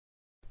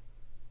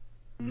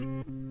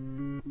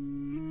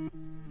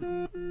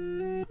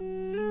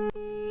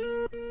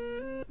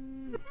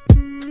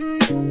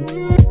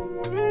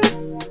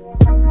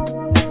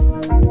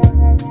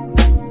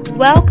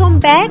Welcome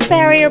back,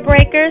 barrier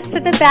breakers,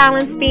 to the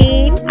Balance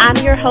Beam. I'm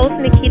your host,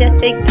 Naketa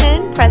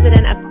Thigpen,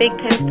 president of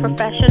Thigpen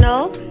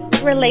Professional,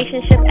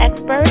 relationship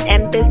expert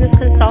and business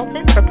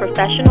consultant for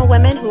professional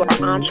women who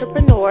are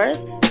entrepreneurs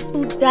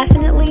who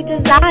definitely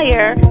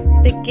desire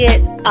to get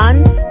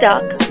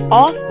unstuck,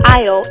 off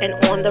aisle, and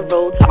on the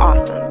road to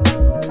awesome.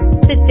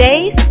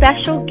 Today's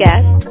special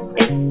guest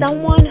is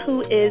someone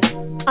who is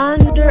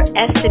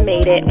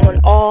underestimated on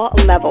all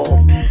levels.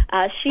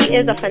 She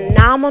is a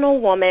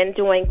phenomenal woman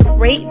doing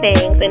great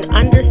things and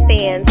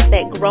understands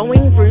that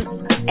growing roots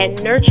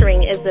and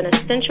nurturing is an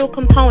essential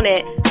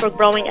component for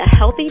growing a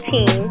healthy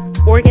team,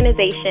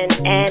 organization,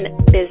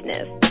 and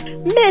business.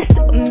 Miss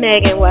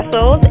Megan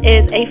Wessels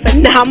is a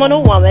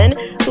phenomenal woman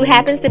who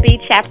happens to be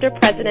chapter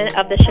president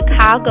of the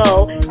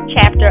Chicago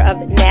chapter of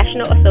the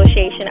National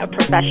Association of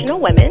Professional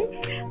Women.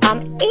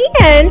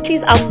 And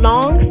she's a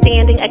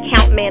long-standing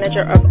account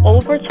manager of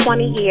over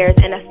 20 years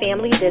in a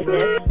family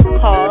business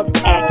called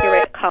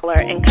Accurate Color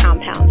and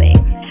Compounding.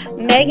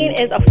 Megan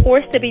is a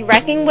force to be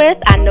reckoned with.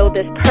 I know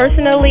this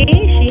personally.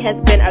 She has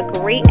been a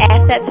great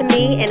asset to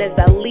me and is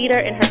a leader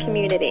in her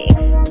community.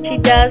 She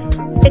does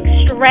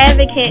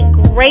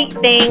extravagant, great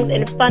things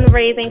in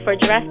fundraising for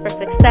Dress for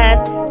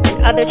Success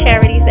and other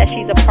charities that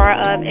she's a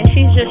part of, and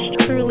she's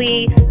just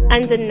truly,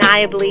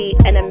 undeniably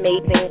an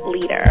amazing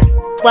leader.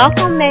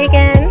 Welcome,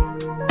 Megan.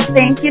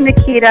 Thank you,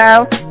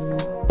 Naketa.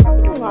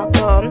 You're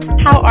welcome.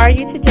 How are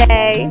you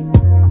today?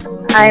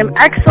 I'm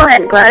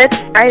excellent. Glad it's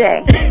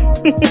Friday.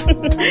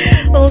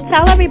 Well,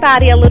 tell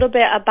everybody a little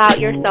bit about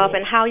yourself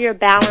and how you're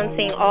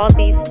balancing all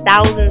these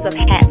thousands of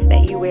hats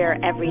that you wear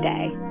every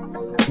day.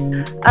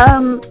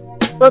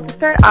 Well, to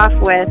start off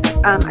with,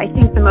 I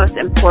think the most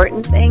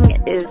important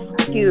thing is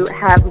to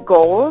have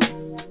goals.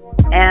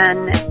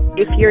 And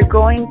if you're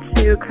going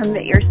to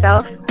commit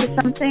yourself to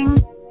something,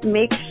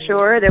 make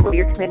sure that what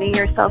you're committing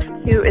yourself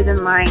to is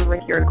in line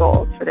with your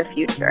goals for the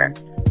future.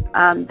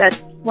 That's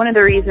one of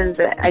the reasons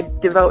that I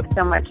devote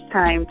so much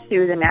time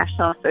to the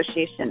National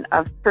Association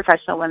of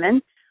Professional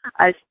Women.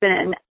 It's been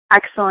an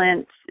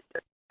excellent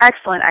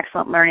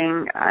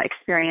learning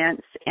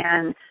experience.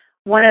 And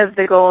one of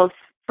the goals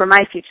for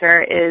my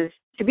future is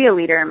to be a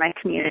leader in my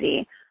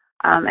community,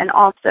 and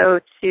also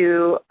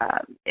to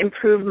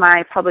improve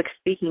my public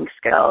speaking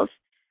skills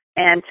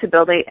and to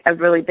build a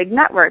really big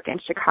network in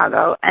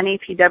Chicago.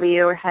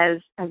 NAPW has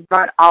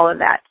brought all of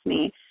that to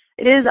me.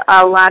 It is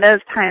a lot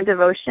of time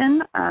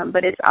devotion,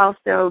 but it's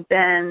also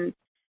been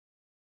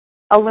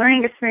a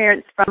learning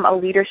experience from a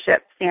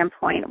leadership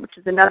standpoint, which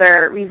is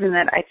another reason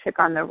that I took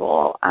on the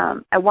role.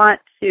 I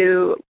want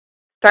to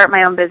start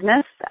my own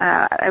business.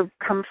 I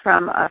come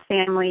from a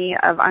family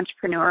of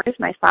entrepreneurs.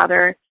 My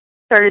father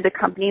started the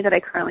company that I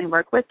currently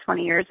work with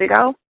 20 years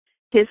ago.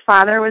 His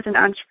father was an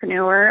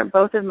entrepreneur.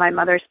 Both of my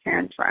mother's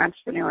parents were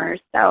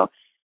entrepreneurs. So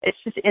it's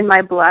just in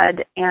my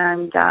blood,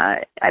 and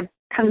I've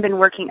kind of been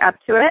working up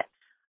to it.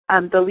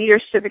 The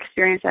leadership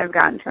experience I've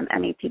gotten from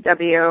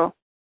NAPW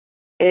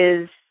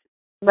is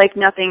like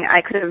nothing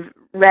I could have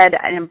read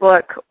in a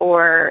book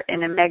or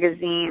in a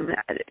magazine.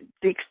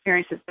 The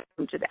experience has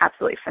been just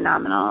absolutely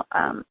phenomenal.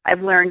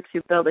 I've learned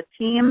to build a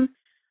team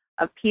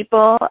of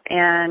people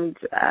and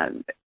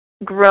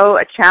grow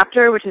a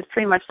chapter, which is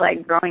pretty much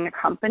like growing a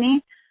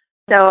company.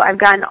 So I've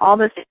gotten all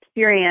this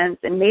experience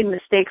and made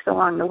mistakes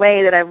along the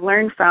way that I've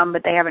learned from,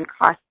 but they haven't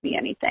cost me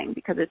anything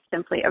because it's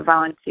simply a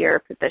volunteer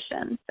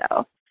position.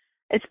 So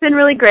it's been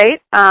really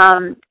great.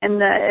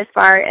 As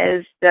far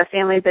as the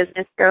family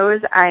business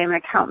goes, I am an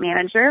account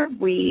manager.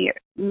 We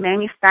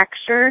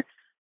manufacture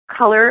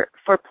color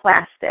for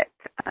plastic.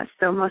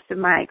 So most of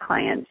my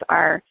clients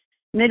are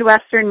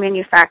Midwestern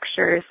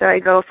manufacturers. So I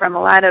go from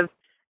a lot of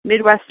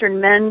Midwestern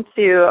men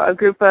to a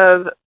group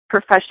of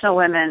professional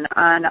women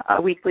on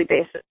a weekly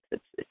basis.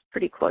 It's a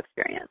pretty cool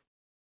experience.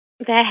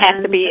 That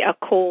has to be a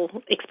cool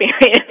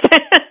experience.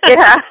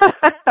 Yeah.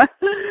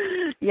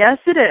 Yes,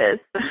 it is.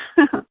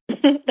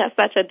 That's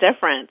such a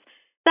difference.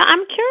 So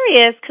I'm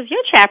curious, because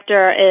your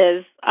chapter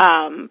is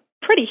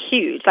pretty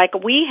huge. Like,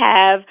 we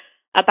have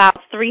about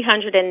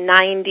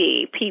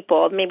 390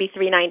 people, maybe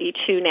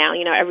 392 now.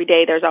 You know, every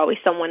day there's always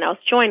someone else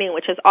joining,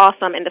 which is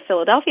awesome in the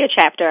Philadelphia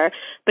chapter.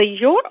 But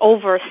you're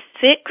over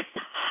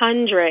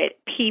 600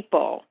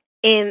 people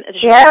in.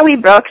 Yeah, we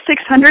broke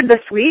 600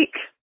 this week.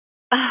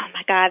 Oh,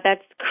 my God,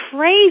 that's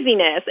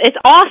craziness. It's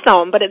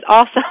awesome, but it's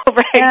also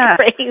very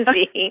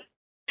crazy.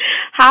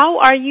 How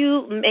are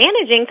you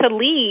managing to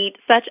lead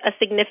such a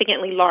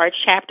significantly large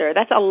chapter?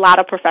 That's a lot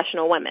of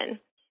professional women.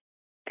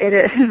 It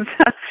is.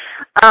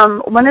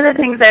 One of the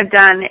things I've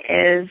done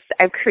is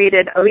I've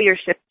created a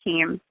leadership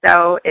team.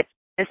 So it's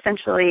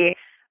essentially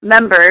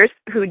members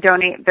who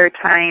donate their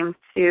time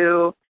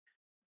to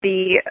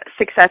the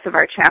success of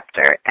our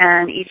chapter.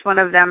 And each one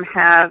of them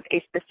have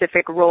a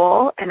specific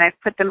role, and I've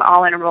put them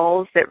all in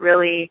roles that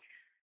really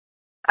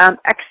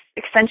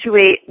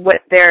accentuate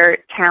what their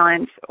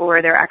talent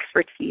or their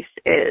expertise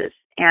is.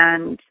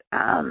 and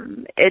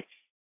it's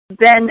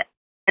been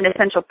an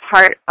essential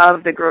part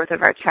of the growth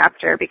of our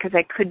chapter because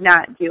I could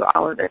not do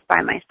all of this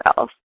by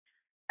myself.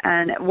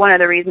 And one of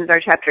the reasons our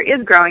chapter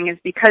is growing is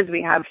because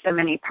we have so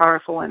many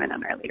powerful women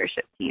on our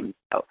leadership team.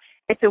 So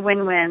it's a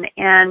win-win.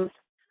 And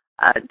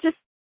just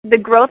the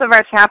growth of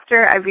our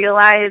chapter, I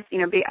realized,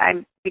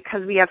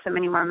 because we have so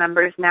many more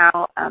members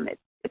now,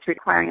 it's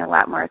requiring a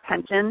lot more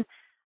attention.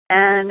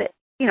 And,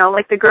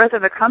 like the growth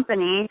of a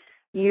company,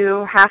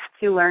 you have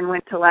to learn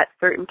when to let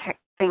certain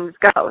things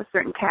go,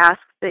 certain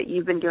tasks that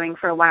you've been doing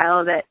for a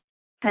while that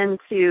tend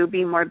to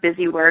be more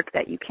busy work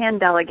that you can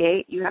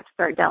delegate. You have to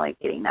start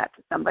delegating that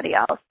to somebody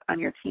else on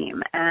your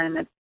team. And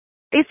it's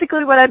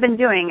basically what I've been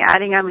doing,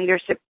 adding on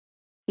leadership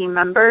team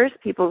members,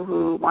 people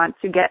who want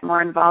to get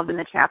more involved in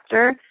the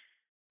chapter,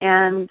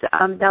 and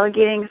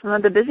delegating some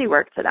of the busy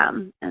work to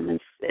them. And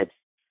it's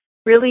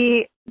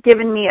really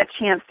given me a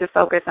chance to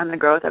focus on the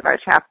growth of our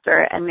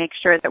chapter and make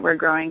sure that we're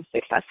growing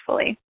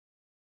successfully.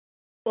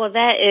 Well,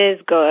 that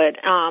is good.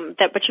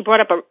 But you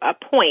brought up a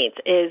point,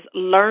 is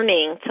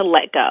learning to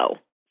let go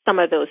some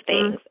of those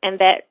things, and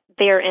that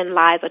therein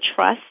lies a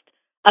trust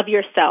of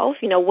yourself.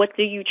 What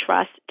do you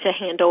trust to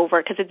hand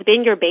over? Because it's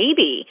been your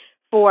baby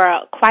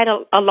for quite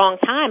a long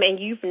time, and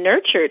you've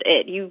nurtured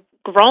it. You've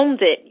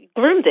groomed it.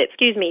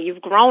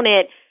 You've grown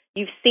it.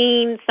 You've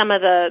seen some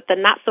of the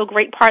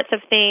not-so-great parts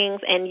of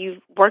things, and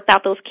you've worked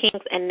out those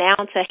kinks, and now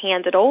to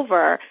hand it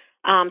over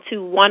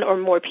to one or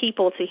more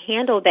people to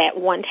handle that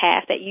one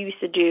task that you used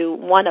to do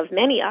one of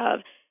many of,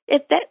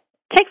 that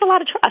takes a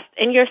lot of trust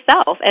in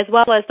yourself as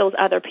well as those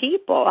other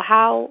people.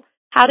 How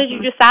did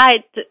you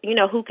decide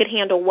who could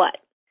handle what?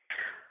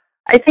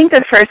 I think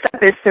the first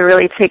step is to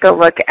really take a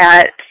look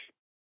at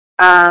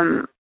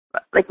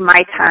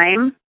my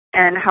time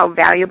and how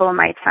valuable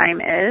my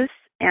time is.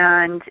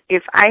 And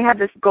if I have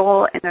this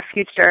goal in the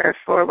future,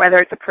 for whether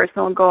it's a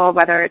personal goal,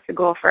 whether it's a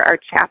goal for our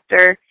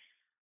chapter,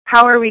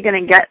 how are we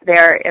going to get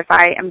there if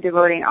I am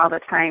devoting all the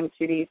time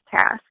to these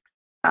tasks?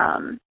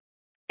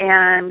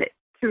 And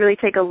to really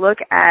take a look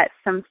at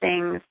some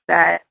things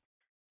that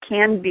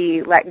can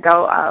be let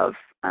go of.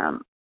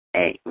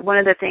 One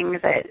of the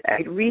things that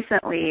I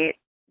recently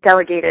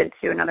delegated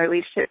to another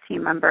leadership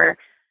team member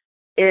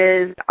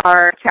is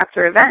our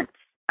chapter events.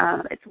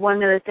 It's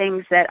one of the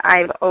things that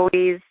I've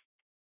always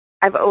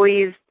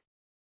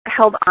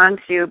held on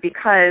to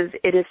because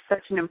it is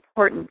such an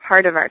important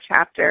part of our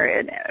chapter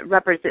and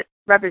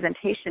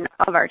representation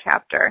of our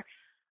chapter,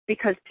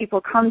 because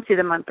people come to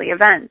the monthly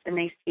events and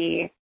they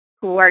see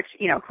who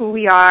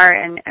we are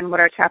and what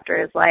our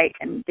chapter is like,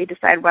 and they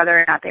decide whether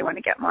or not they want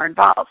to get more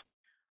involved.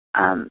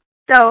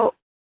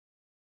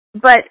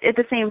 But at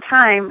the same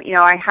time,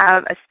 I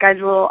have a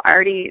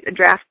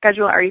draft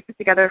schedule already put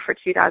together for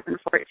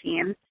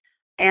 2014,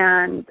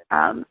 and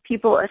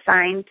people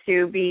assigned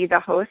to be the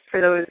host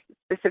for those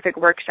specific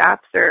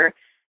workshops, or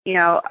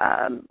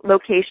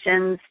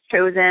locations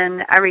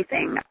chosen,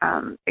 everything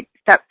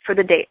except for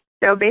the date.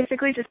 So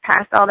basically, just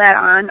pass all that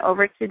on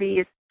over to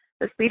this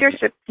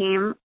leadership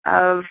team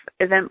of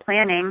event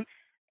planning,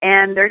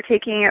 and they're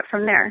taking it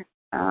from there.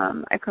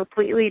 I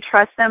completely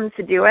trust them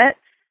to do it.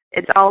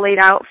 It's all laid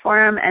out for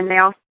them, and they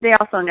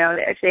also know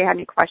that if they have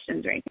any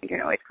questions or anything, they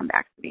can always come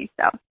back to me.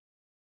 So,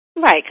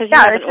 right, because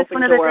that's just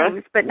one of the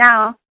things. But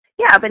now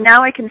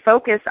I can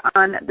focus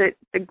on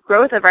the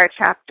growth of our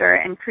chapter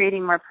and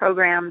creating more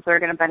programs that are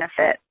going to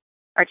benefit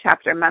our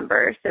chapter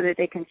members, so that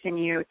they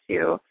continue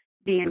to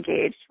be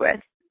engaged with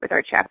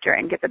our chapter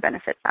and get the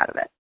benefits out of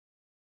it.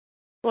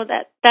 Well,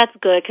 that's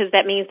good, because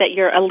that means that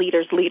you're a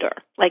leader's leader.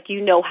 Like, you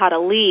know how to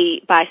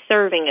lead by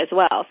serving as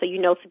well. So you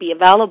know to be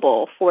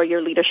available for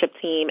your leadership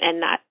team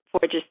and not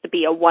for just to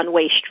be a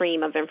one-way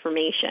stream of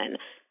information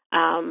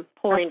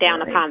pouring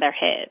down upon their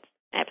heads.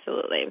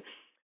 Absolutely.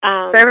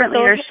 Servant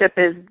leadership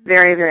is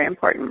very, very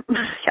important.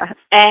 Yes.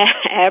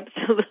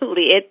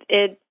 Absolutely.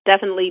 It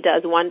definitely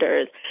does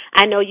wonders.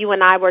 I know you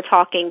and I were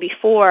talking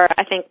before,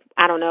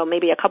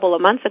 maybe a couple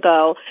of months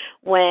ago,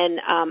 when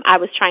I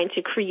was trying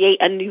to create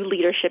a new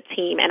leadership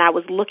team, and I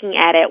was looking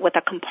at it with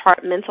a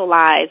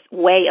compartmentalized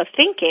way of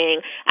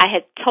thinking. I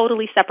had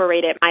totally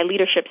separated my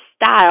leadership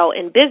style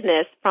in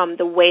business from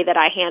the way that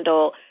I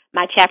handle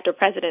my chapter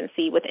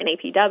presidency with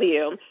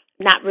NAPW.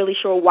 Not really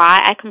sure why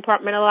I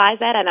compartmentalized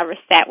that. I never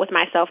sat with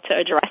myself to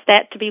address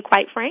that, to be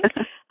quite frank.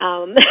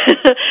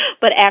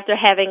 But after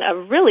having a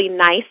really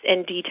nice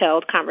and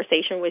detailed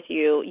conversation with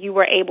you, you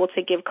were able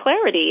to give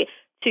clarity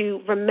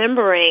to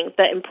remembering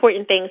the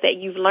important things that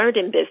you've learned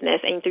in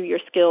business and through your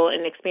skill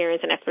and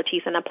experience and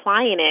expertise, and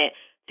applying it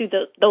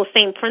to those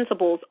same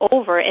principles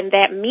over. And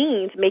that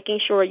means making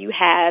sure you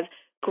have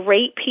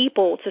great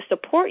people to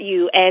support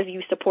you as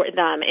you support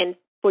them, and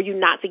for you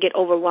not to get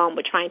overwhelmed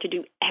with trying to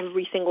do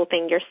every single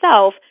thing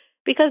yourself,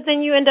 because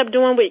then you end up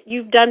doing what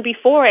you've done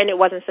before and it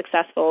wasn't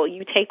successful.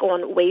 You take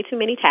on way too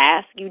many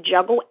tasks, you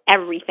juggle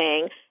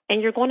everything,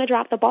 and you're going to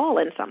drop the ball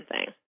in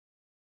something.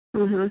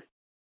 Mhm.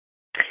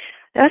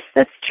 That's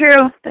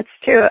true. That's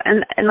true.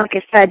 And like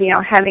I said,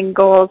 having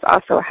goals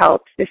also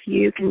helps. If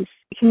you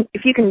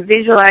can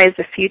visualize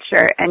the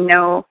future and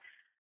know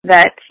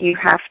that you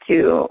have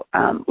to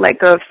let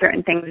go of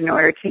certain things in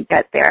order to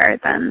get there,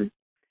 then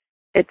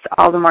it's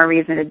all the more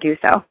reason to do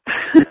so.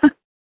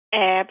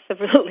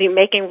 Absolutely.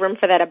 Making room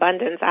for that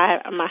abundance.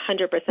 I'm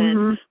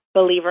 100%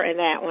 believer in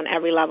that on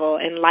every level,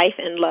 in life,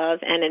 in love,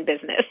 and in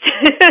business.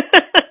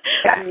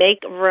 Yeah.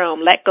 Make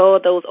room. Let go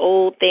of those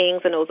old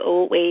things and those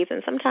old ways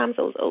and sometimes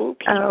those old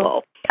people.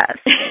 Oh, yes.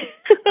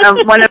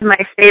 One of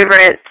my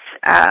favorite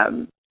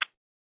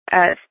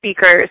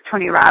speakers,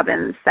 Tony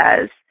Robbins,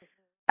 says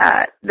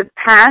the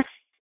past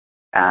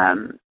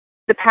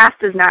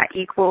does not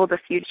equal the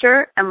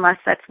future unless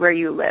that's where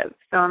you live.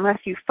 So unless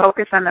you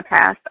focus on the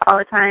past all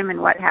the time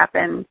and what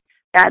happened,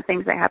 bad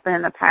things that happened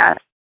in the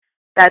past,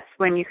 that's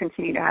when you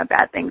continue to have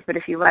bad things. But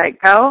if you let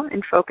it go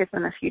and focus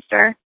on the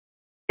future,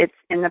 it's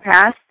in the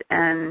past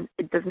and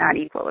it does not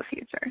equal the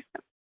future.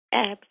 So.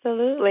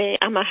 Absolutely.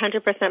 I'm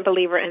 100%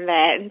 believer in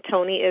that. And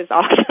Tony is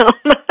awesome.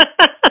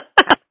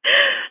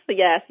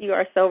 Yes, you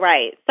are so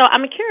right. So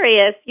I'm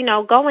curious,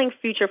 going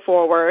future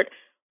forward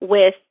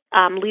with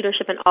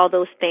leadership and all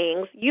those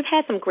things, you've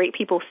had some great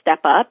people step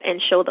up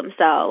and show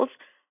themselves.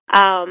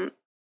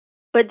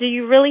 But do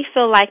you really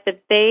feel like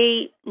that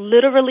they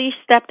literally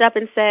stepped up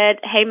and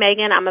said, hey,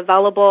 Megan, I'm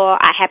available.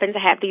 I happen to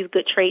have these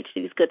good traits,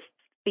 these good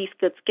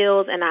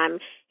skills, and I'm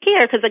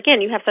here? Because,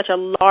 again, you have such a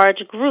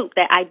large group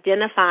that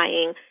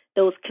identifying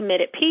those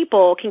committed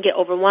people can get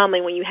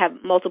overwhelming when you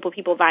have multiple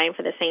people vying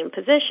for the same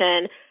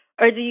position.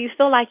 Or do you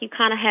feel like you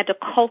kind of had to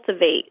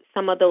cultivate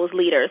some of those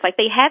leaders? Like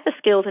they had the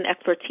skills and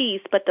expertise,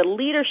 but the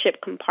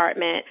leadership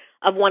compartment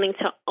of wanting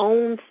to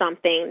own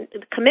something,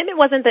 commitment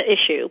wasn't the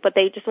issue, but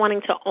they just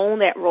wanting to own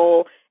that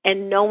role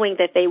and knowing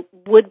that they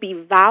would be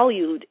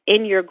valued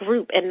in your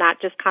group and not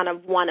just kind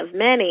of one of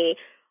many,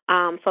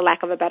 for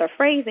lack of a better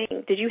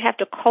phrasing. Did you have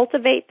to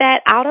cultivate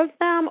that out of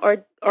them,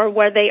 or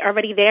were they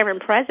already there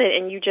and present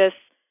and you just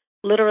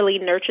literally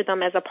nurtured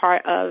them as a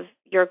part of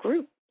your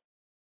group?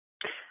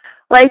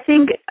 Well, I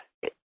think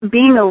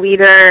being a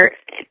leader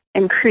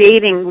and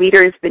creating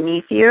leaders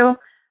beneath you,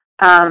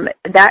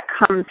 that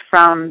comes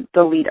from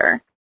the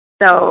leader.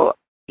 So,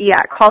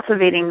 yeah,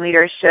 cultivating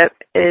leadership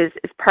is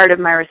part of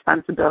my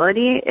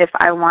responsibility if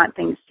I want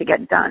things to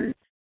get done.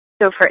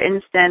 So, for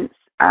instance,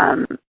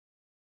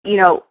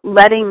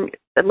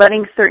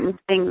 letting certain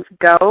things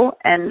go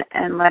and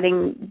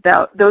letting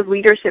those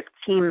leadership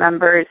team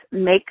members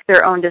make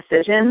their own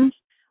decisions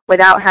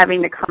without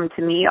having to come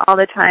to me all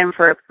the time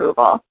for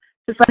approval.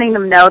 Just letting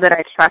them know that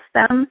I trust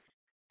them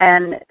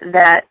and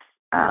that,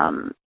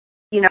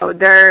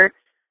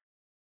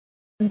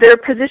 their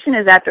position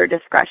is at their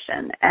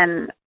discretion.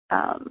 And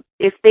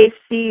if they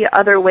see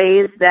other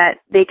ways that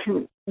they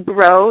can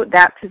grow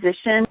that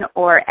position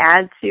or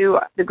add to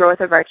the growth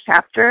of our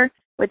chapter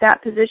with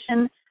that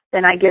position,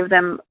 then I give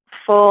them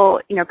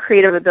full,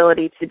 creative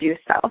ability to do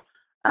so.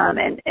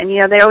 And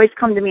they always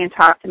come to me and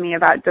talk to me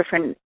about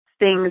different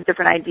things,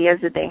 different ideas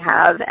that they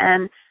have.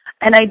 And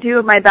I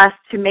do my best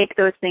to make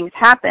those things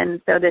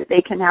happen so that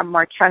they can have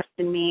more trust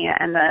in me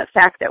and the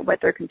fact that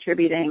what they're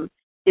contributing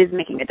is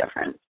making a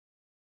difference.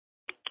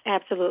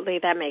 Absolutely,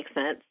 that makes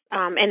sense.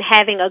 And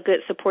having a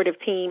good supportive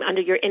team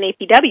under your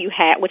NAPW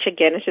hat, which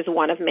again is just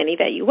one of many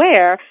that you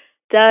wear,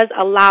 does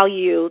allow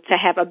you to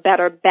have a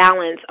better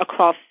balance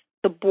across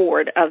the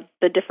board of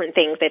the different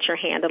things that you're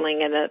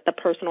handling and the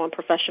personal and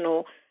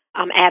professional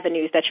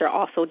avenues that you're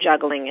also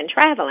juggling and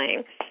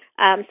traveling.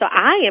 So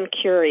I am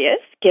curious,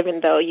 given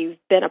though you've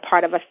been a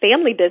part of a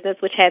family business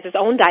which has its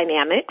own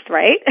dynamics,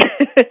 right?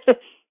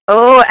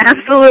 Oh,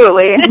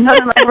 absolutely.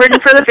 Nothing like working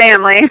for the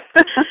family.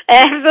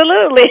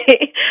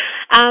 Absolutely.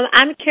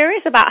 I'm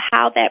curious about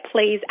how that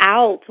plays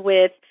out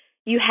with,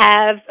 you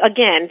have,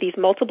 again, these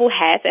multiple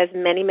hats, as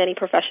many, many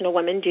professional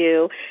women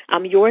do.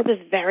 Yours is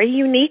very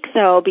unique,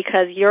 though,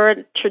 because your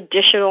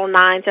traditional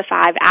 9 to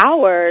 5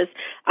 hours,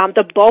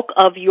 the bulk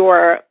of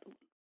your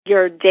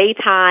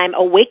daytime,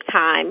 awake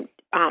time,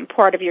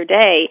 part of your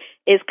day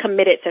is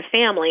committed to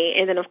family.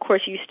 And then, of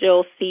course, you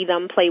still see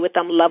them, play with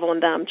them, love on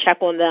them, check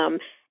on them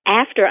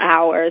after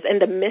hours in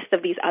the midst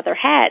of these other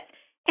hats.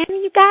 And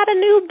you got a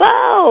new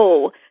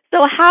beau.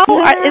 So how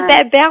is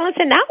that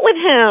balancing out with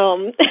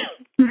him?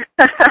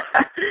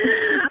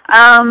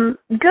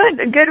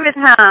 Good with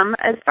him.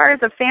 As far as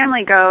the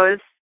family goes,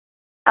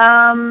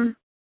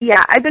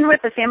 I've been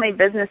with the family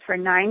business for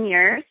 9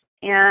 years,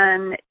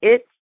 and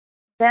it's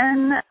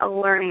been a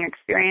learning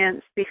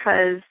experience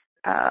because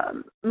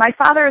my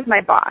father is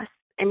my boss,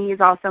 and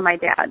he's also my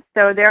dad.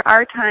 So there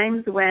are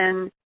times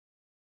when,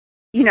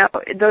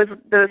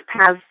 those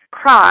paths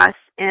cross,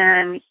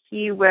 and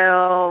he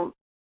will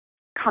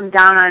come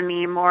down on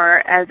me more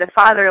as a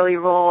fatherly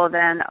role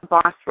than a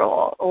boss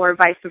role, or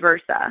vice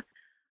versa,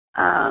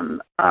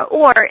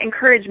 or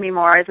encourage me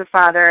more as a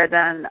father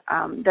than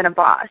a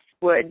boss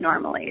would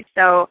normally.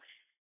 So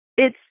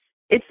it's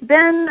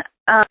been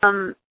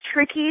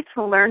tricky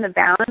to learn the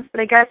balance.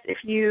 But I guess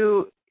if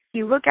you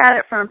look at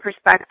it from a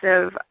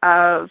perspective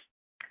of,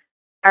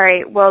 all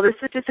right, well, this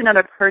is just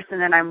another person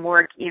that I'm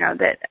working,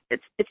 that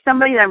it's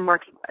somebody that I'm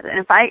working with. And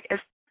if I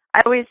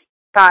always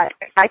thought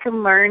if I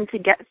can learn to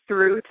get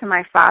through to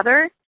my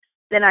father,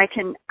 then I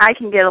can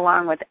get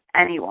along with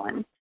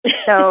anyone.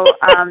 So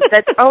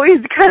that's always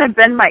kind of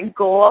been my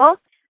goal,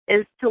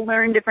 is to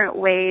learn different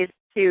ways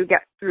to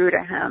get through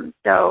to him.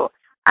 So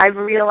I've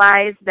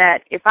realized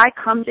that if I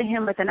come to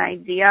him with an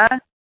idea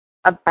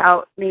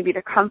about maybe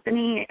the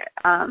company,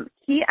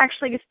 he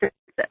actually gets to fix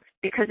it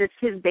because it's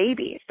his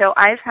baby. So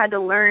I've had to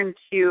learn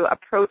to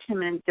approach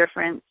him in a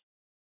different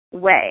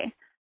way,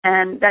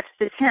 and that's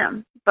just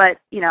him. But,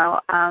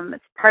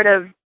 it's part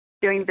of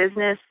doing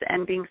business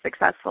and being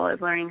successful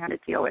is learning how to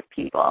deal with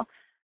people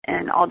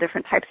in all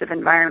different types of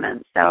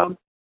environments. So,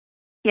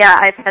 yeah,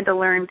 I've had to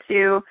learn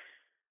to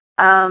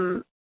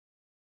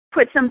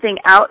put something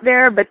out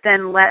there, but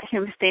then let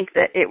him think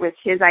that it was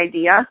his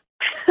idea.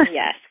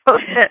 Yes. So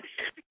that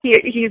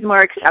he's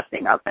more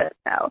accepting of it.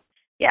 So,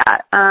 yeah.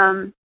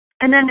 And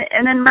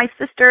then my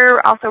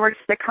sister also works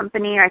at the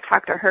company. I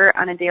talk to her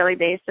on a daily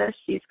basis.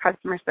 She's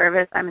customer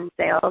service. I'm in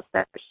sales.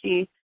 So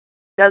she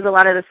does a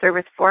lot of the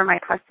service for my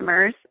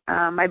customers.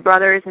 My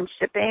brother is in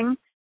shipping.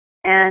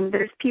 And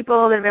there's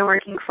people that have been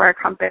working for our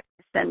company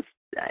since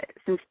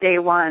day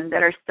one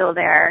that are still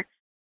there,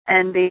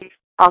 and they've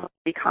also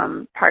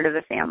become part of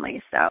the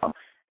family. So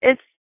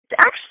it's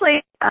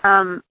actually,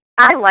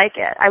 I like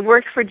it. I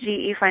worked for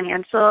GE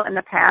Financial in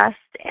the past,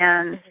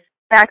 and the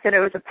fact that it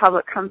was a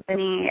public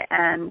company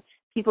and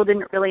people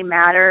didn't really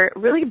matter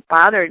really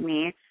bothered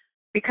me,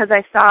 because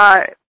I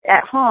saw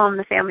at home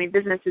the family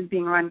business is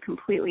being run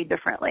completely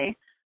differently.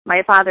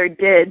 My father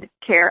did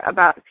care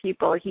about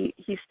people. He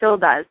still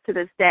does to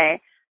this day.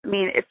 I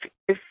mean,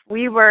 if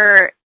we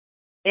were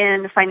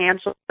in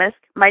financial risk,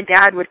 my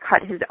dad would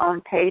cut his own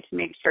pay to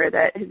make sure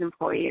that his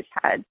employees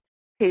had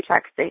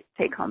paychecks to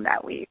take home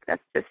that week.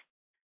 That's just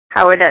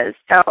how it is.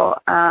 So,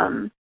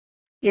 and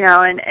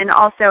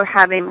also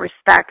having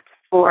respect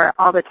for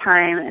all the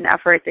time and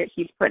effort that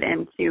he's put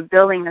into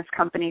building this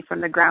company from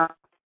the ground,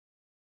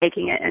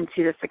 making it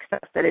into the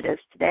success that it is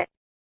today.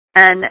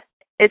 And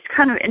it's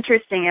kind of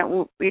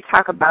interesting. We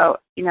talk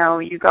about,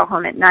 you go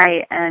home at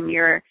night and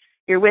you're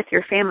with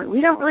your family. We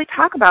don't really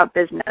talk about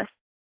business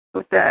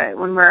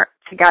when we're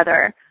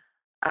together.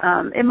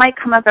 It might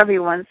come up every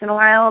once in a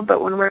while,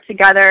 but when we're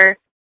together,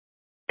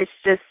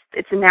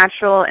 it's a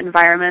natural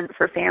environment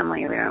for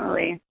family. We don't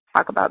really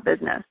talk about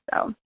business.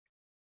 So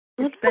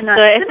it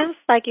sounds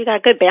like you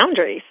got good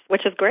boundaries,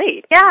 which is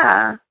great.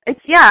 Yeah,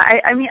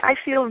 I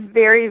feel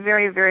very,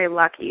 very, very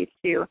lucky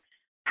to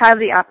have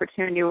the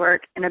opportunity to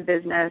work in a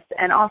business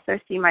and also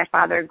see my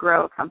father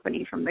grow a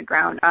company from the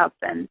ground up,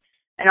 and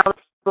all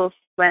the people he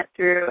went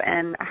through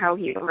and how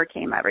he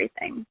overcame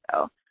everything.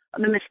 So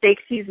the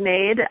mistakes he's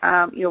made,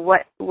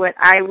 what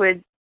I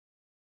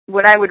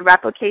would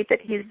replicate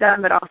that he's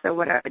done, but also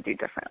what I would do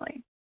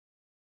differently.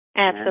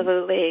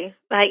 Absolutely.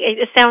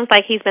 It sounds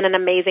like he's been an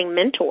amazing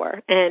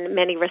mentor in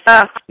many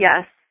respects.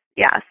 Yes,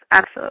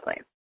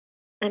 absolutely.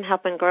 And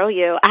helping grow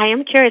you. I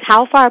am curious,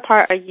 how far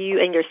apart are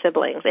you and your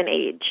siblings in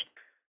age?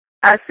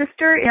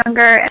 Sister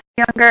younger,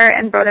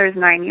 and brother is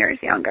 9 years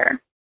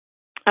younger.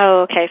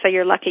 Oh, okay. So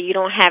you're lucky. You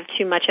don't have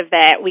too much of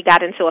that. We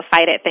got into a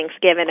fight at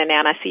Thanksgiving, and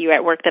now I see you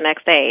at work the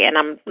next day, and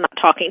I'm not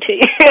talking to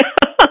you.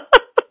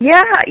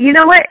 Yeah, you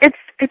know what?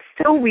 It's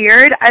so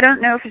weird. I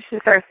don't know if it's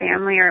just our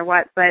family or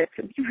what, but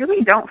we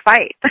really don't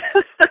fight.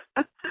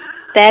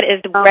 That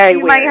is very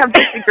weird. We might have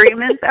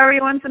disagreements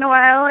every once in a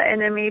while, and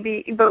then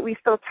but we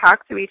still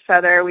talk to each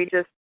other. We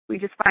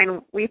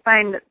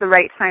find the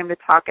right time to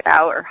talk it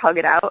out or hug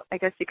it out, I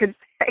guess you could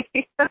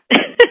say.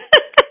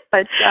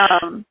 But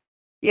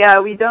yeah,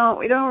 we don't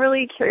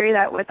really carry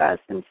that with us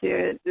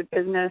into the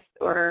business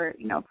or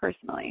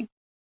personally.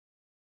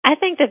 I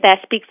think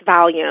that speaks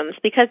volumes,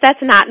 because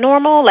that's not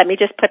normal. Let me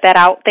just put that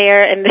out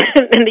there in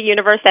the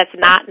universe. That's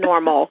not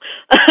normal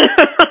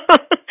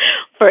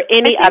for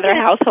any other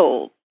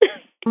household.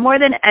 More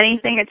than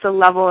anything, it's a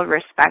level of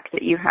respect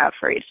that you have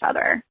for each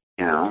other.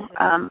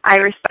 I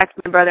respect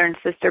my brother and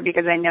sister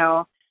because I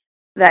know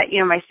that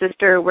my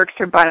sister works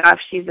her butt off.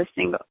 She's a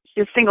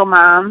single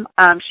mom.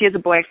 She has a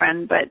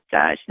boyfriend, but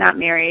she's not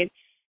married,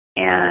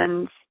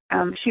 and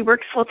she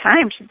works full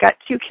time. She's got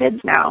 2 kids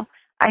now.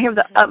 I have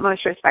the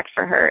utmost respect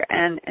for her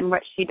and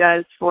what she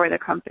does for the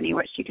company,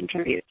 what she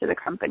contributes to the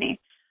company.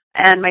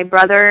 And my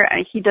brother,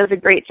 he does a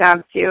great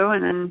job too.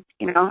 And then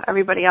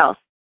everybody else.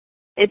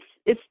 It's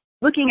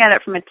looking at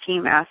it from a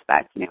team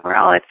aspect. We're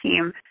all a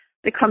team.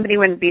 The company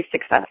wouldn't be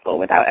successful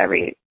without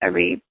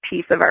every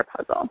piece of our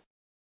puzzle.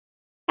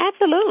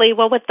 Absolutely.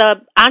 Well, with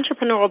the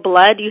entrepreneurial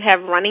blood you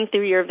have running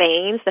through your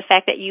veins, the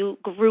fact that you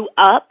grew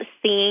up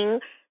seeing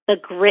the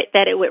grit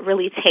that it would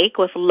really take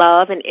with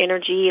love and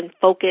energy and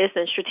focus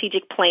and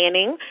strategic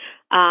planning,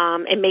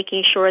 and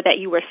making sure that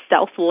you were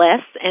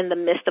selfless in the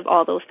midst of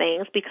all those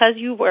things, because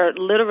you were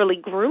literally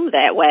grew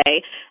that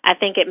way, I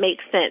think it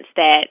makes sense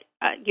that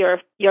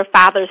your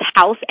father's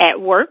house at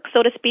work,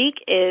 so to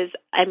speak, is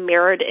a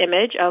mirrored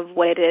image of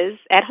what it is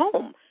at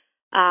home.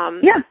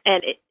 And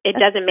it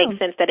doesn't make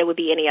sense that it would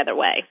be any other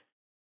way.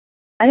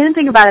 I didn't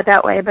think about it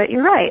that way, but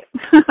you're right.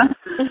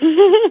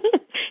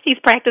 He's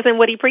practicing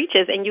what he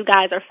preaches, and you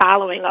guys are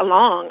following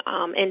along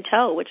in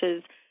tow, which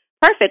is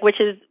perfect,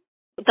 which is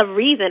the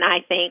reason,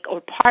 I think,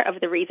 or part of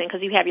the reason,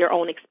 because you have your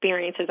own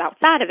experiences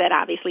outside of it,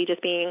 obviously,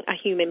 just being a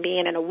human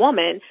being and a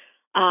woman,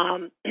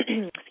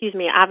 excuse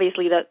me,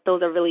 obviously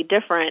those are really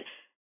different.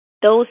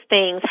 Those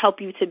things help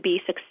you to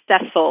be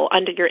successful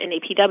under your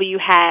NAPW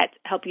hat,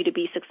 help you to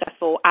be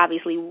successful,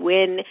 obviously,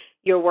 when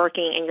you're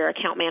working in your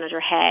account manager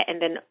hat,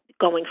 and then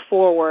going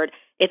forward,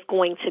 it's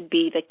going to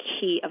be the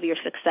key of your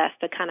success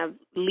to kind of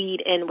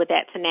lead in with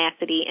that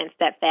tenacity and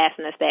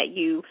steadfastness that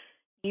you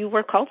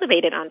were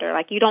cultivated under.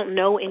 Like, you don't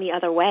know any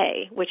other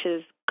way, which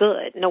is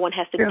good. No one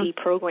has to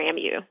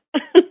deprogram you.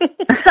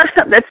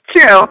 That's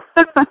true.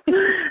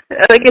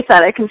 Like I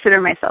said, I consider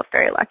myself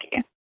very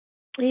lucky.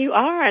 You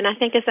are, and I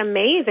think it's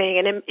amazing,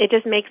 and it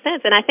just makes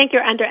sense. And I think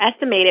you're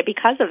underestimated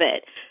because of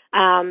it.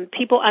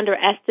 People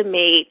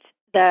underestimate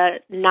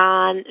the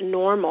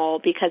non-normal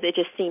because it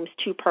just seems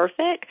too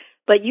perfect.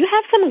 But you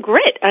have some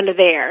grit under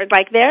there.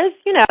 Like, there's,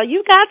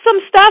 you got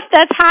some stuff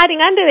that's hiding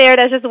under there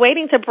that's just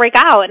waiting to break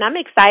out, and I'm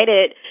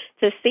excited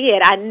to see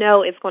it. I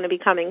know it's going to be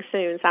coming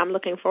soon, so I'm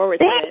looking forward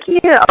to it.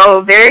 Thank you.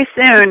 Oh, very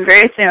soon,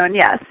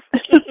 yes.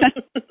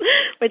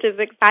 Which is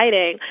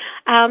exciting.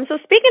 So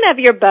speaking of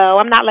your bow,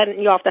 I'm not letting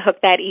you off the hook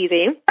that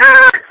easy.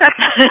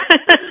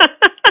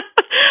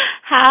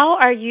 How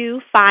are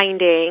you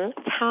finding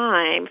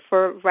time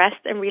for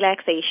rest and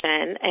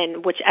relaxation,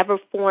 and whichever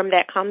form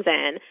that comes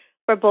in,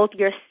 for both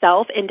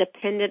yourself,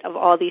 independent of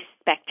all these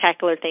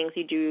spectacular things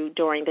you do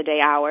during the day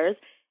hours,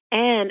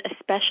 and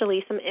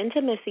especially some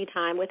intimacy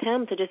time with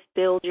him to just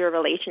build your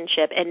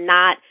relationship and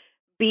not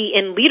be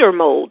in leader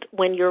mode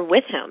when you're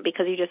with him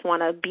because you just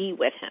want to be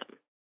with him?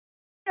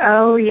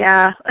 Oh,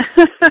 yeah.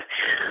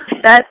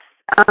 That's,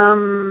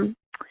 I'll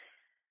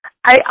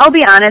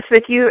be honest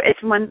with you,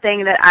 it's one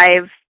thing that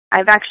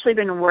I've actually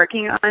been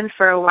working on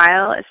for a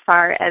while, as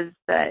far as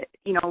the,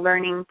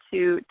 learning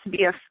to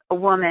be a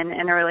woman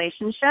in a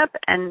relationship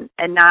and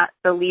not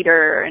the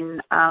leader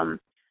and,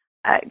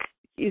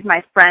 excuse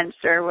my French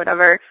or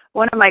whatever.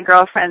 One of my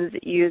girlfriends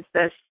used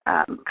this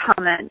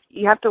comment: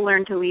 you have to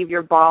learn to leave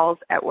your balls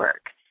at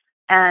work.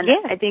 And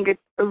I think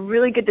it's a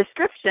really good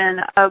description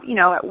of,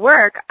 at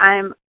work,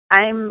 I'm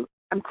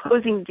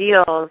closing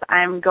deals,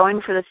 I'm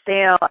going for the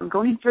sale, I'm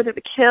going for the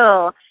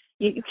kill.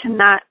 You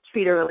cannot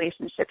treat a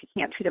relationship, you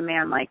can't treat a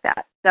man like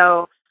that.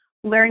 So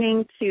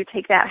learning to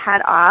take that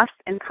hat off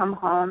and come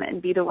home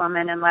and be the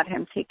woman and let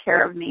him take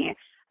care of me,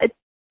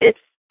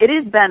 it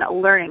has been a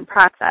learning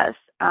process.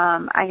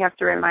 I have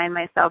to remind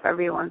myself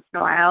every once in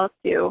a while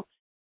to,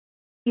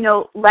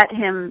 let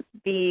him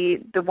be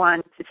the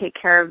one to take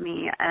care of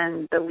me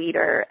and the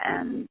leader,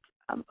 and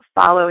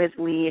follow his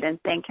lead and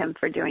thank him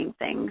for doing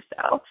things.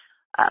 So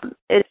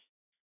that's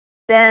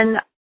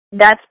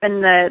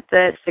been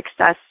the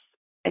success,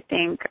 I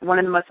think, one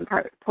of the most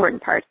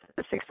important parts of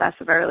the success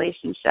of our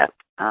relationship.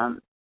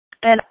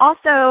 And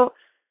also,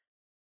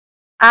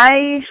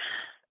 I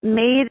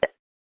made,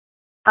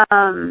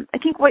 I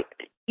think what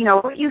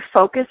you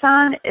focus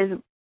on is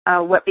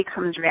what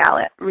becomes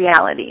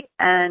reality.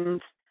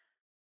 And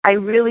I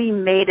really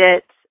made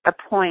it a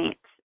point,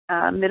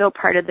 middle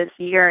part of this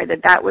year,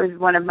 that was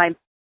one of my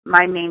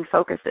main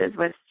focuses,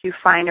 was to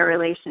find a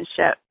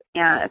relationship,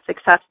 and a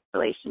successful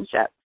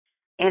relationship,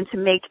 and to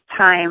make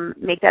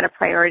that a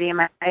priority in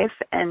my life,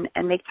 and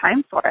make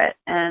time for it.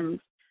 And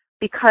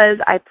because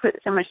I put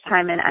so much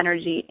time and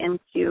energy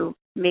into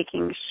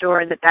making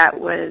sure that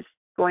was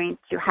going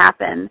to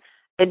happen,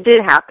 it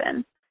did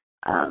happen.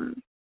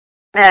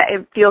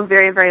 I feel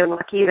very, very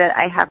lucky that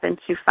I happened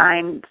to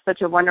find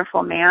such a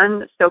wonderful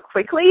man so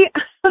quickly.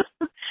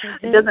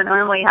 It doesn't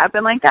normally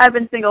happen like that. I've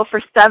been single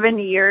for 7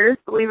 years,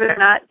 believe it or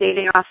not,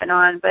 dating off and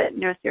on, but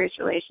no serious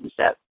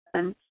relationships.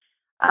 And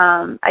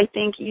I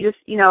think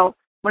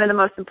one of the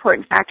most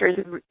important factors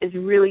is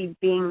really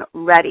being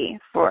ready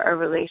for a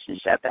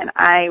relationship. And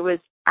I was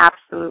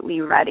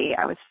absolutely ready.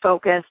 I was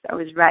focused. I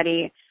was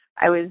ready.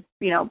 I was,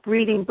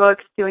 reading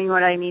books, doing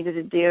what I needed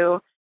to do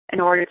in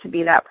order to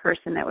be that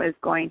person that was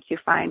going to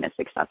find a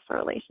successful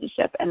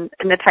relationship and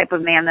the type of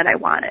man that I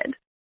wanted.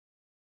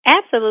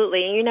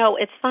 Absolutely.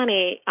 It's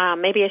funny.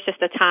 Maybe it's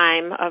just the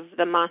time of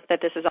the month that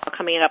this is all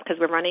coming up, because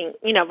we're running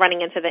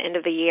into the end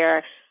of the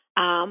year.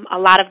 A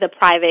lot of the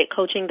private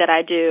coaching that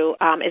I do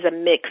is a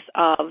mix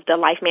of the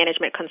life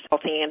management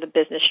consulting and the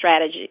business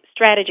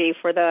strategy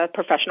for the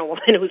professional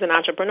woman who's an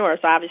entrepreneur.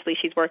 So obviously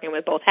she's working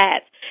with both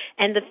hats.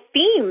 And the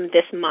theme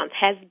this month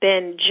has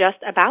been just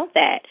about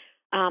that.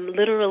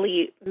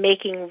 Literally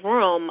making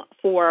room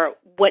for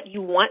what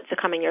you want to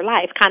come in your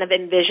life, kind of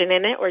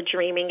envisioning it or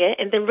dreaming it,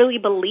 and then really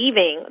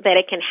believing that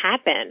it can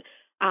happen,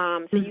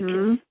 so you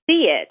can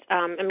see it.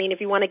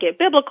 If you want to get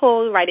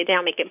biblical, write it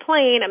down, make it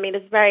plain.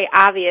 It's very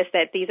obvious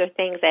that these are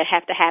things that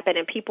have to happen,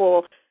 and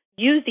people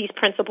use these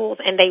principles,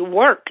 and they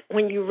work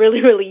when you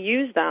really, really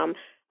use them.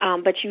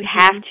 But you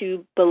have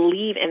to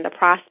believe in the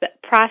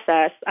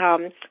process.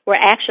 We're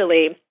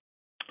actually,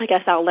 I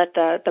guess I'll let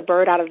the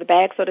bird out of the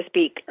bag, so to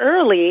speak,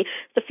 early.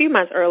 It's a few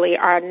months early.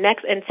 Our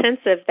next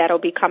intensive that'll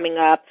be coming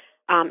up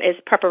is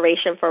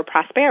preparation for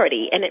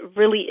prosperity. And it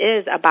really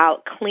is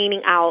about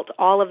cleaning out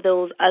all of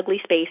those ugly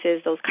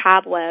spaces, those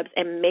cobwebs,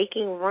 and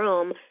making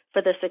room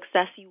for the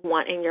success you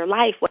want in your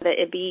life, whether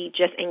it be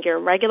just in your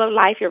regular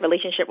life, your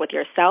relationship with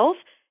yourself,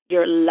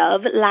 your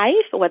love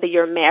life, whether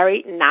you're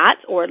married, not,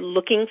 or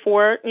looking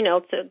for,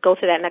 to go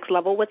to that next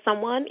level with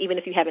someone, even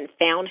if you haven't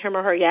found him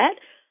or her yet.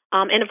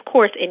 And, of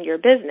course, in your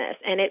business.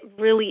 And it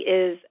really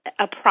is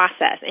a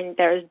process, and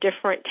there's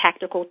different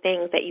tactical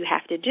things that you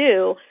have to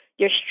do.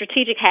 Your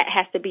strategic hat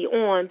has to be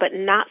on, but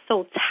not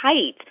so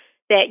tight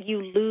that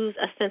you lose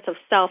a sense of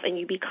self and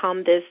you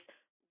become this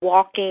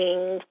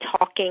walking,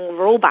 talking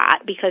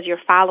robot because you're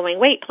following,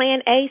 wait,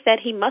 plan A said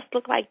he must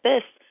look like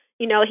this.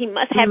 He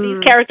must have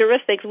these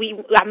characteristics.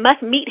 I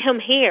must meet him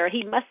here.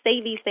 He must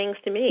say these things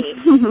to me.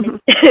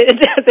 It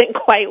doesn't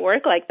quite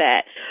work like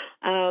that.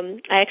 I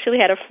actually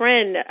had a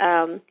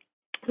friend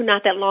who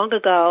not that long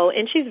ago,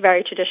 and she's a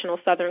very traditional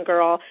Southern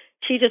girl,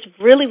 she just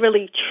really,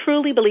 really,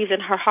 truly believes in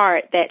her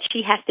heart that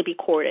she has to be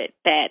courted,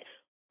 that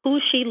who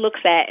she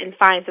looks at and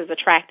finds as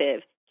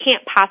attractive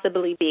can't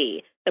possibly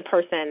be the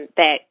person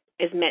that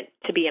is meant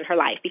to be in her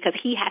life because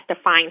he has to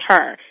find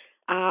her.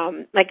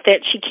 Like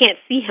that she can't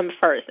see him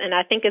first. And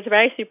I think it's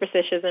very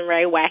superstitious and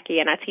very wacky,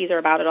 and I tease her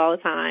about it all the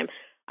time.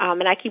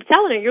 And I keep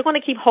telling her, you're going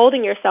to keep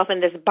holding yourself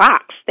in this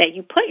box that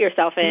you put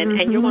yourself in,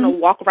 and you're going to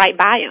walk right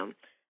by him,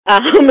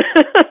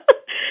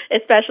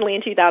 especially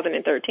in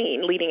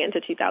 2013, leading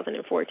into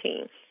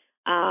 2014.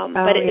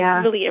 But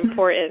it's really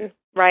important,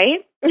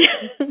 right?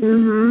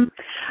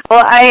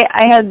 Well, I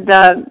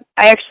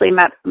actually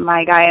met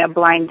my guy at a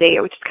blind date,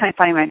 which is kind of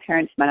funny. My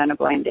parents met on a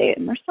blind date,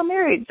 and they're still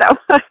married. So,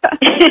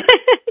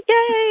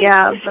 yay!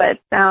 Yeah,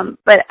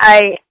 but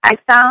I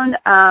found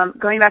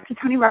going back to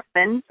Tony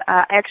Robbins,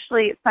 I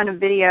actually found a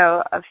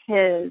video of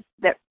his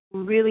that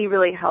really,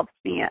 really helped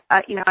me.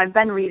 I've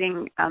been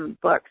reading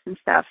books and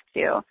stuff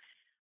too,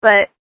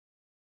 but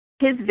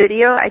his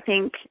video I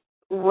think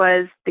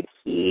was the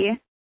key.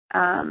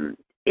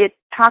 It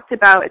talked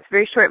about, it's a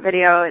very short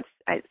video,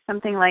 it's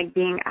something like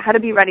how to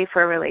be ready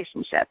for a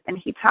relationship. And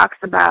he talks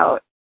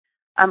about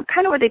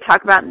kind of what they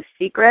talk about in The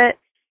Secret,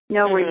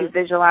 where you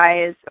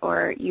visualize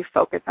or you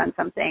focus on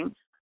something.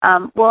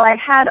 Well, I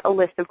had a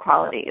list of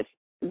qualities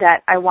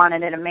that I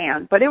wanted in a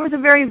man, but it was a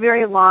very,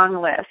 very long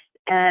list.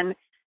 And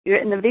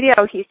in the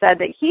video, he said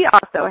that he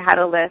also had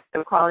a list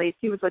of qualities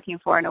he was looking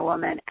for in a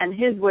woman, and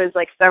his was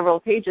like several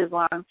pages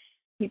long.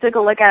 He took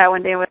a look at it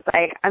one day and was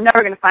like, I'm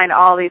never going to find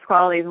all these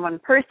qualities in one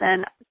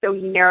person. So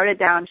he narrowed it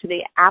down to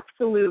the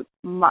absolute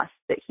must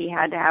that he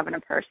had to have in a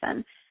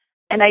person.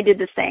 And I did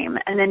the same.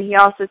 And then he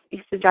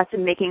suggested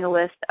making a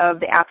list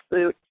of the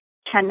absolute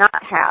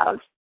cannot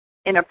have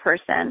in a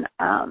person.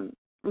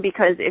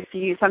 Because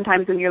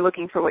sometimes when you're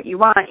looking for what you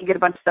want, you get a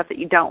bunch of stuff that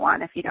you don't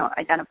want if you don't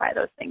identify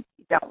those things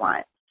you don't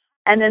want.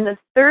 And then the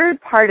third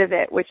part of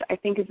it, which I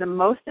think is the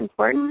most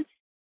important,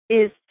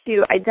 is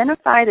to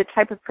identify the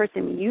type of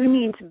person you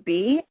need to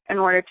be in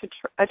order to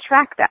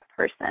attract that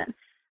person.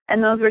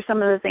 And those were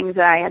some of the things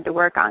that I had to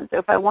work on. So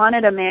if I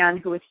wanted a man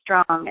who was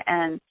strong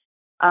and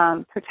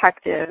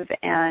protective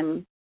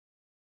and,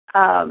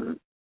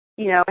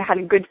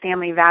 had good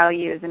family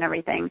values and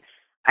everything,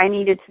 I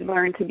needed to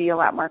learn to be a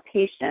lot more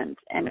patient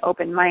and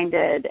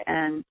open-minded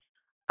and,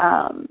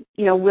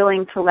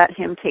 willing to let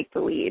him take the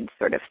lead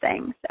sort of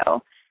thing.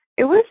 So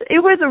it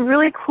was a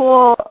really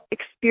cool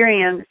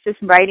experience just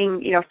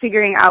writing,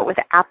 figuring out what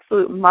the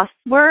absolute musts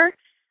were,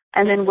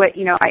 and then what,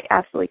 I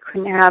absolutely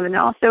couldn't have, and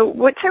also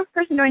what type of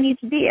person do I need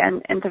to be,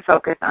 and to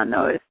focus on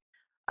those.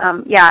 I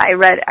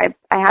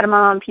had them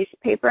on a piece of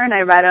paper, and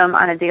I read them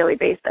on a daily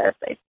basis.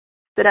 I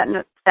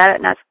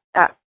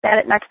sat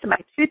it next to my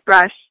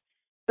toothbrush,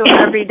 so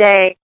every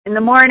day, in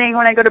the morning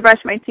when I go to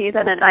brush my teeth,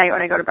 and at night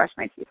when I go to brush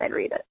my teeth, I'd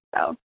read it.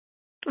 So.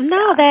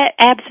 No, that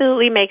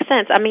absolutely makes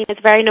sense. I mean,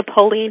 it's very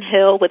Napoleon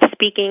Hill with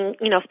speaking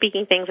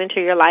things into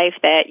your life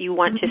that you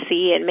want to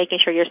see and making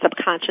sure your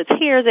subconscious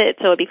hears it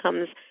so it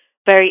becomes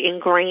very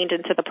ingrained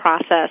into the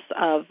process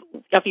of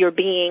your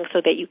being so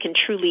that you can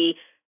truly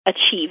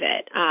achieve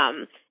it.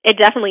 It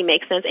definitely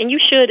makes sense. And you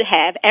should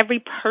have, every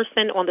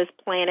person on this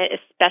planet,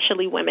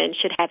 especially women,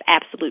 should have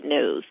absolute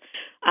no's.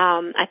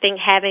 I think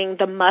having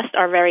the must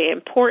are very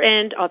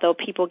important, although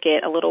people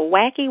get a little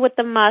wacky with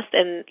the must.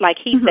 And like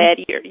he said,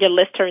 your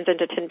list turns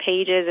into 10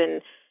 pages,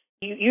 and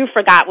you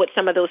forgot what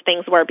some of those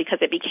things were because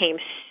it became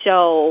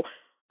so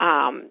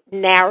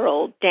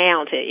narrowed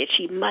down to it.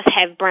 She must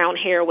have brown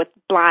hair with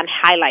blonde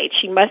highlights.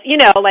 She must,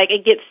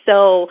 it gets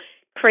so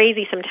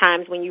crazy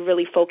sometimes when you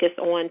really focus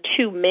on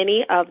too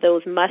many of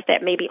those must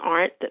that maybe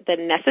aren't the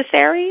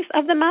necessaries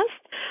of the must,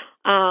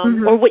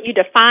 or what you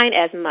define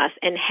as must,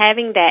 and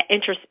having that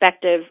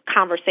introspective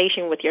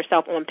conversation with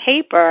yourself on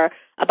paper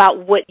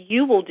about what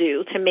you will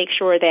do to make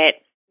sure that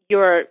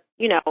you're,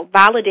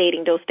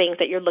 validating those things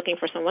that you're looking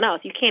for someone else.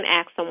 You can't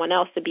ask someone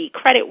else to be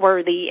credit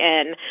worthy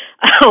and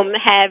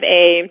have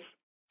a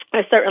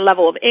certain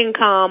level of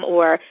income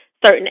or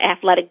certain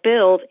athletic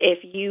build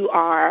if you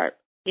are,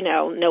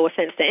 no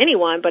offense to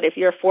anyone, but if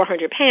you're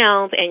 400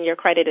 pounds and your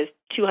credit is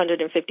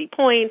 250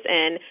 points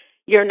and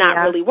you're not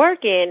really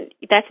working,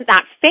 that's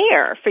not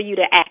fair for you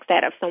to ask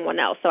that of someone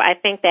else. So I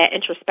think that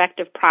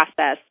introspective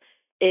process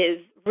is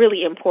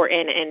really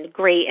important and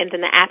great. And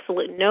then the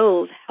absolute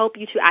no's help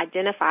you to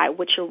identify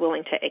what you're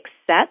willing to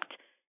accept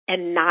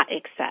and not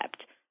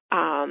accept.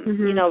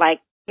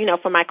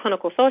 For my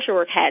clinical social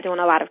work hat, doing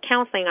a lot of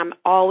counseling, I'm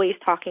always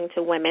talking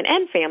to women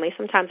and families,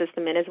 sometimes it's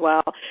the men as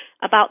well,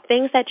 about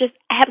things that just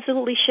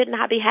absolutely should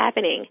not be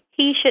happening.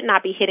 He should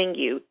not be hitting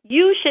you.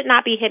 You should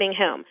not be hitting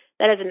him.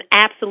 That is an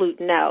absolute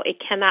no.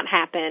 It cannot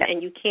happen,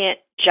 and you can't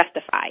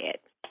justify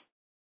it.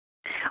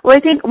 Well,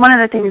 I think one of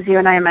the things you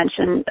and I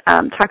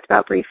talked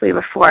about briefly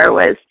before,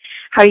 was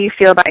how you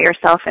feel about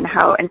yourself and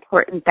how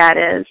important that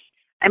is.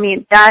 I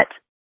mean, that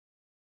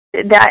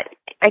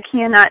I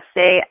cannot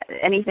say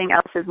anything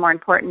else is more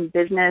important,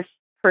 business,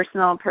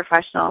 personal,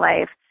 professional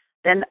life,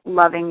 than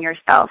loving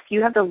yourself.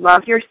 You have to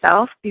love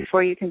yourself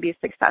before you can be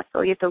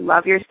successful. You have to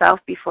love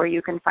yourself before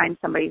you can find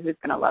somebody who's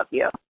going to love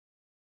you.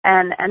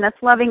 And that's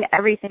loving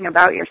everything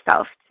about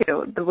yourself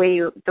too. The way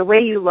you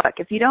look.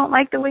 If you don't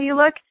like the way you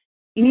look,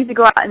 you need to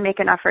go out and make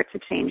an effort to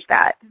change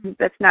that.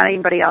 That's not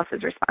anybody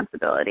else's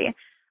responsibility.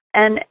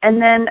 And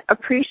then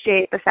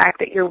appreciate the fact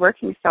that you're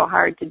working so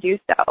hard to do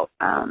so.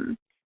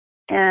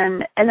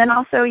 And then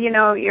also,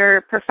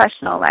 your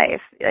professional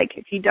life. Like,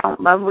 if you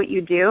don't love what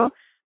you do,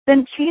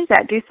 then change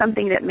that. Do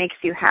something that makes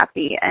you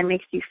happy and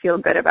makes you feel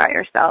good about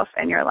yourself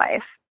and your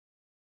life.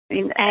 I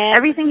mean,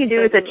 everything you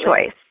do is a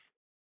choice.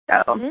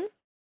 So. Mm-hmm.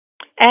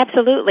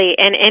 Absolutely.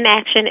 And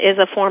inaction is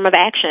a form of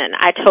action.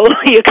 I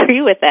totally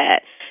agree with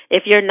that.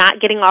 If you're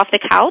not getting off the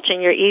couch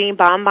and you're eating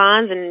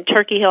bonbons and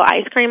Turkey Hill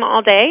ice cream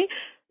all day,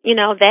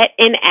 that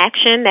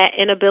inaction, that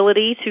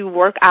inability to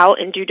work out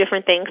and do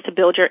different things to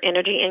build your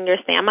energy and your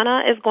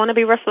stamina is going to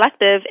be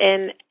reflective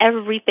in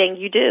everything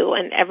you do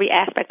in every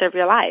aspect of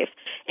your life.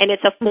 And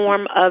it's a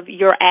form of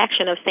your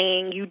action of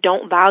saying you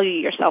don't value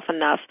yourself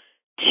enough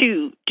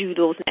to do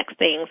those next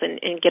things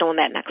and get on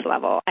that next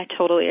level. I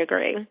totally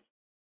agree.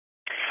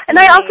 And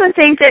I also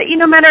think that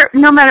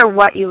no matter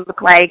what you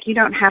look like, you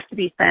don't have to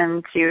be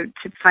thin to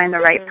find the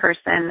right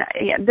person.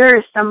 There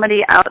is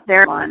somebody out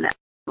there, and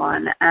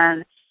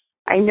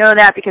I know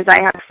that because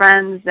I have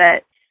friends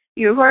that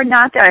who are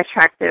not that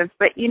attractive,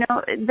 but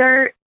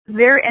they're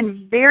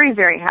in very,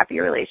 very happy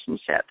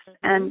relationships,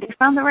 and they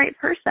found the right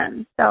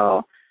person.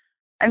 So,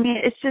 I mean,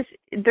 it's just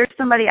there's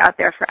somebody out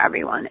there for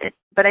everyone.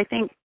 But I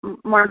think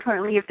more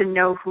importantly, you have to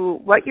know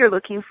what you're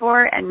looking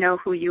for and know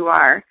who you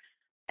are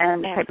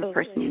and the type of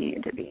person you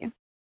need to be.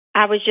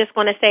 I was just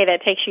going to say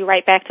that takes you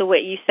right back to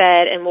what you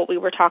said and what we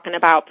were talking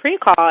about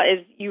pre-call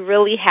is you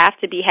really have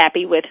to be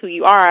happy with who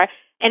you are.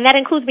 And that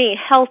includes being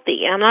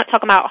healthy. And I'm not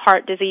talking about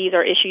heart disease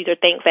or issues or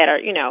things that are,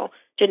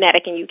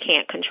 genetic and you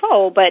can't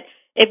control. But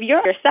if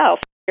you're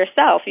yourself,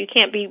 you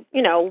can't be,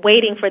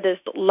 waiting for this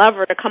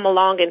lover to come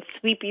along and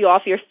sweep you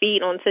off your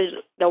feet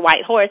onto the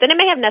white horse. And it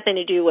may have nothing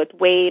to do with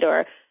weight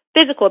or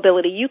physical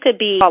ability. You could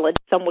be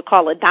some would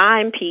call a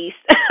dime piece,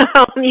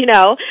 all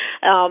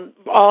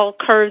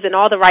curves in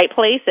all the right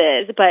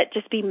places, but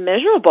just be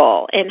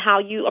miserable in how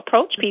you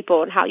approach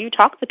people and how you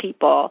talk to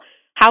people,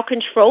 how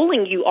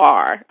controlling you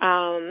are.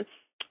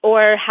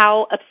 Or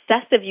how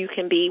obsessive you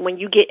can be when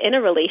you get in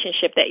a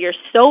relationship that you're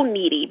so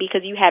needy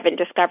because you haven't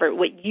discovered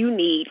what you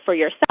need for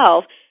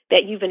yourself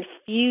that you've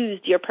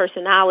infused your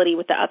personality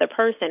with the other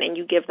person and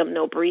you give them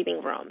no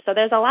breathing room. So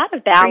there's a lot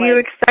of balance. You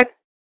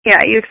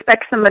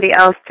expect somebody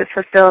else to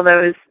fulfill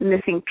those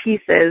missing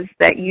pieces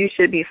that you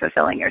should be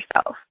fulfilling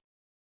yourself.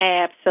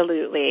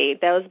 Absolutely.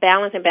 Those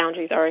balance and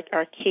boundaries are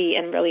key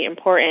and really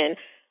important.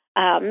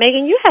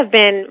 Megan, you have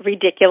been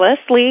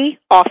ridiculously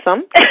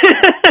awesome.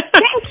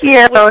 Thank you.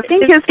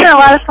 It's been a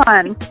lot of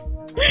fun.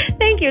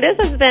 Thank you. This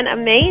has been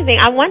amazing.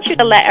 I want you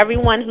to let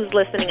everyone who's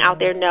listening out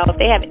there know if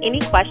they have any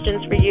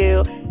questions for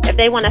you, if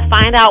they want to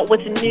find out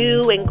what's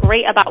new and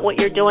great about what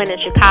you're doing in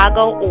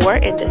Chicago or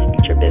in this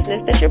future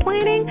business that you're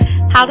planning,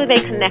 how do they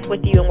connect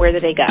with you and where do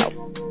they go?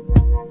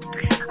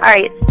 All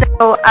right.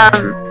 So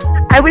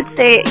I would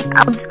say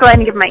I'll just go ahead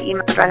and give my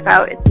email address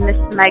out. It's Miss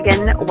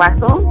Megan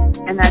Wessels,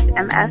 and that's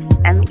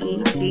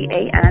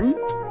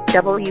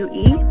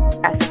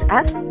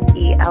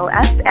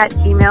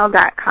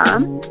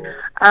MSMEGANWESSELS@gmail.com.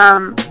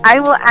 I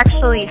will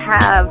actually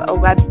have a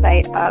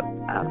website up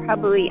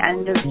probably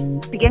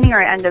beginning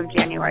or end of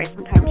January,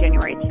 sometime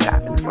January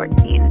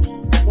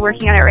 2014.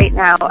 Working on it right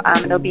now.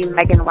 It'll be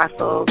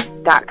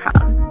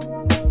meganwessels.com.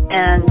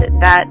 And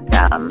that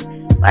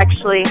will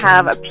actually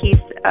have a piece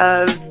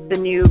of the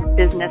new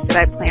business that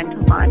I plan to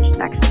launch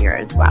next year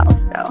as well.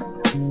 So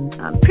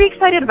I'm pretty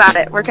excited about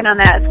it. Working on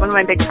that. It's one of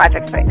my big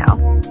projects right now.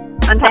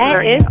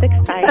 That is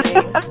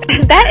exciting.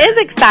 That is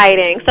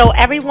exciting. So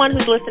everyone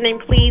who's listening,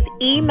 please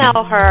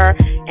email her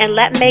and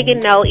let Megan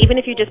know, even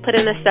if you just put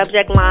in the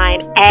subject line,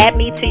 add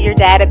me to your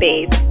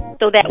database,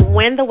 so that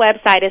when the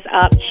website is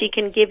up, she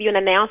can give you an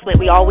announcement.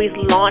 We always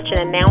launch and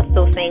announce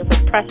those things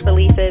with press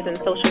releases and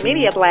social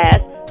media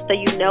blasts, so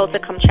you know to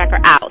come check her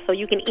out. So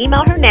you can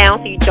email her now,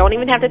 so you don't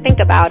even have to think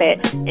about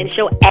it, and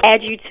she'll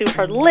add you to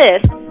her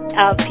list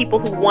of people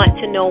who want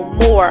to know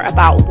more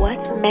about what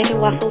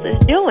Megan Wessels is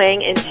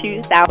doing in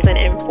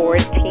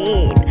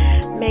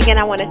 2014. Megan,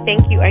 I want to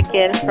thank you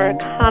again for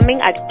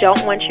coming. I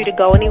don't want you to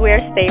go anywhere.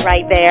 Stay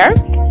right there.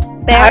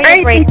 Barrier All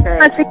right, breakers.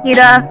 thanks so much,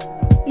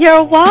 Naketa.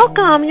 You're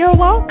welcome. You're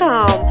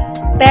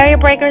welcome. Barrier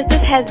breakers,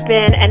 this has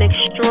been an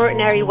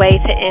extraordinary way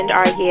to end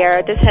our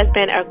year. This has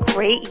been a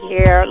great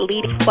year,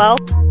 leading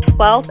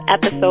 12th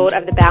episode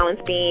of The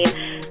Balance Beam.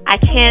 I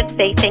can't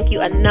say thank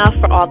you enough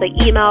for all the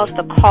emails,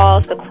 the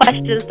calls, the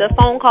questions, the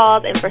phone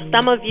calls, and for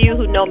some of you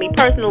who know me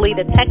personally,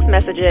 the text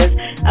messages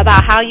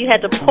about how you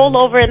had to pull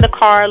over in the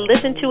car,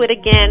 listen to it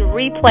again,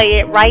 replay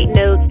it, write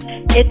notes.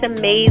 It's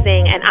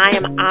amazing, and I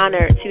am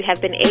honored to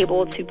have been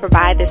able to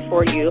provide this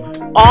for you.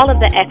 All of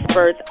the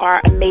experts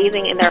are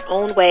amazing in their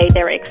own way.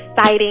 They're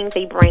exciting.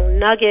 They bring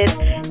nuggets,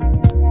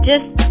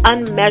 just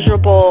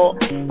unmeasurable,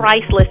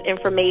 priceless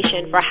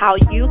information for how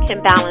you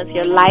can balance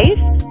your life,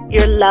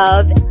 your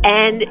love,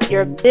 and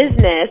your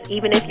business,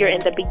 even if you're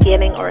in the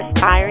beginning or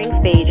aspiring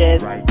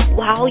stages,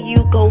 while you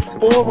go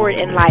forward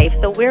in life.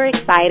 So we're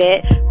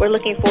excited. We're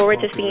looking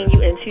forward to seeing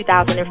you in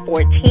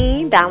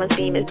 2014. Balance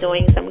Beam is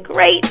doing some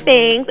great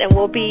things, and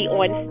we'll be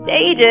on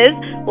stages.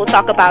 We'll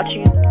talk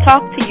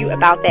to you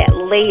about that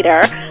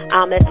later.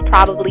 It's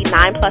probably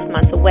 9+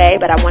 months away,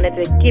 but I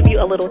wanted to give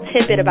you a little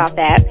tidbit about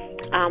that.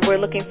 We're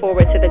looking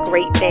forward to the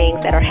great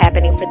things that are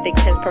happening for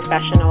Thigpen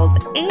professionals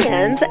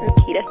and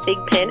Naketa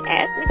Thigpen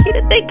at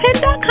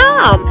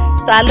NaketaThigpen.com.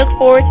 So I look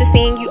forward to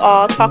seeing you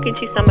all, talking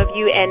to some of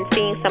you, and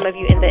seeing some of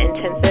you in the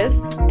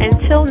intensives.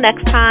 Until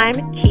next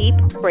time, keep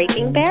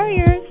breaking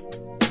barriers.